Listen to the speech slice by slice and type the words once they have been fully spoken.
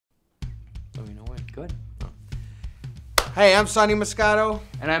Good. Hey, I'm Sonny Muscato.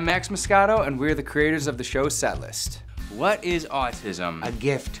 And I'm Max Muscato, and we're the creators of the show Setlist. What is autism? A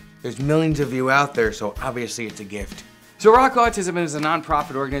gift. There's millions of you out there, so obviously it's a gift. So Rock Autism is a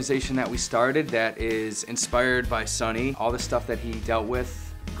non-profit organization that we started that is inspired by Sonny, all the stuff that he dealt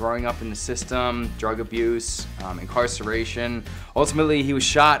with growing up in the system, drug abuse, incarceration. Ultimately, he was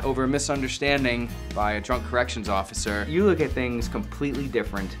shot over a misunderstanding by a drunk corrections officer. You look at things completely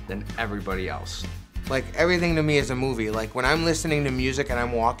different than everybody else. Like, everything to me is a movie. Like, when I'm listening to music and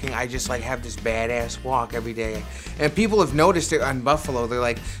I'm walking, I just like have this badass walk every day. And people have noticed it on Buffalo. They're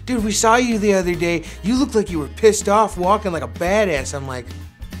like, dude, we saw you the other day. You looked like you were pissed off walking like a badass. I'm like,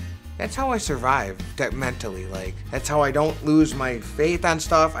 that's how I survive mentally. Like, that's how I don't lose my faith on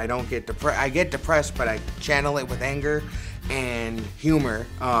stuff. I don't get depressed. I get depressed, but I channel it with anger and humor,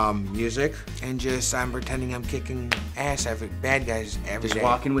 music, and just I'm pretending I'm kicking ass bad guys every day. Just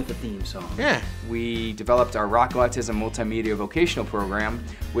walking with a theme song. Yeah. We developed our Rock Autism multimedia vocational program,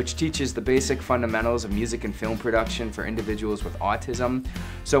 which teaches the basic fundamentals of music and film production for individuals with autism.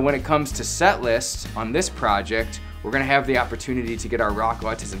 So when it comes to Setlist, on this project, we're gonna have the opportunity to get our Rock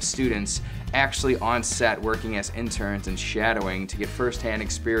Autism students actually on set working as interns and shadowing to get firsthand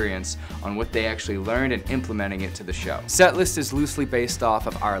experience on what they actually learned and implementing it to the show. Setlist is loosely based off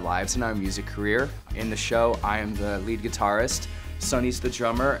of our lives and our music career. In the show, I am the lead guitarist, Sonny's the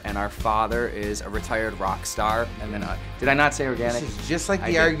drummer, and our father is a retired rock star. And then, did I not say organic? This is just like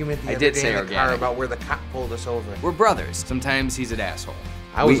the argument the other day in the car about where the cop pulled us over. We're brothers. Sometimes he's an asshole.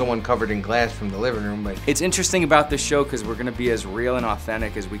 I was the one covered in glass from the living room, but... It's interesting about this show because we're gonna be as real and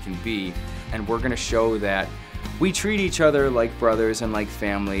authentic as we can be, and we're gonna show that we treat each other like brothers and like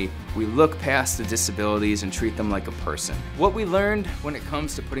family. We look past the disabilities and treat them like a person. What we learned when it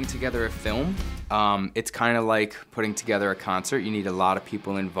comes to putting together a film, it's kind of like putting together a concert. You need a lot of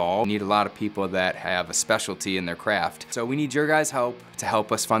people involved. You need a lot of people that have a specialty in their craft. So we need your guys' help to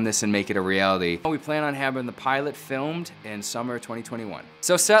help us fund this and make it a reality. We plan on having the pilot filmed in summer 2021.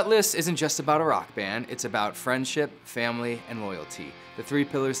 So Setlist isn't just about a rock band, it's about friendship, family, and loyalty, the three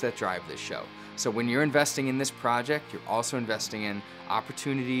pillars that drive this show. So when you're investing in this project, you're also investing in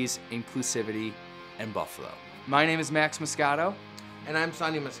opportunities, inclusivity, and Buffalo. My name is Max Muscato. And I'm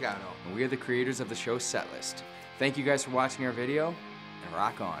Sonny Muscato. And we are the creators of the show Setlist. Thank you guys for watching our video, and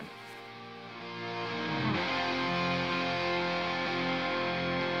rock on.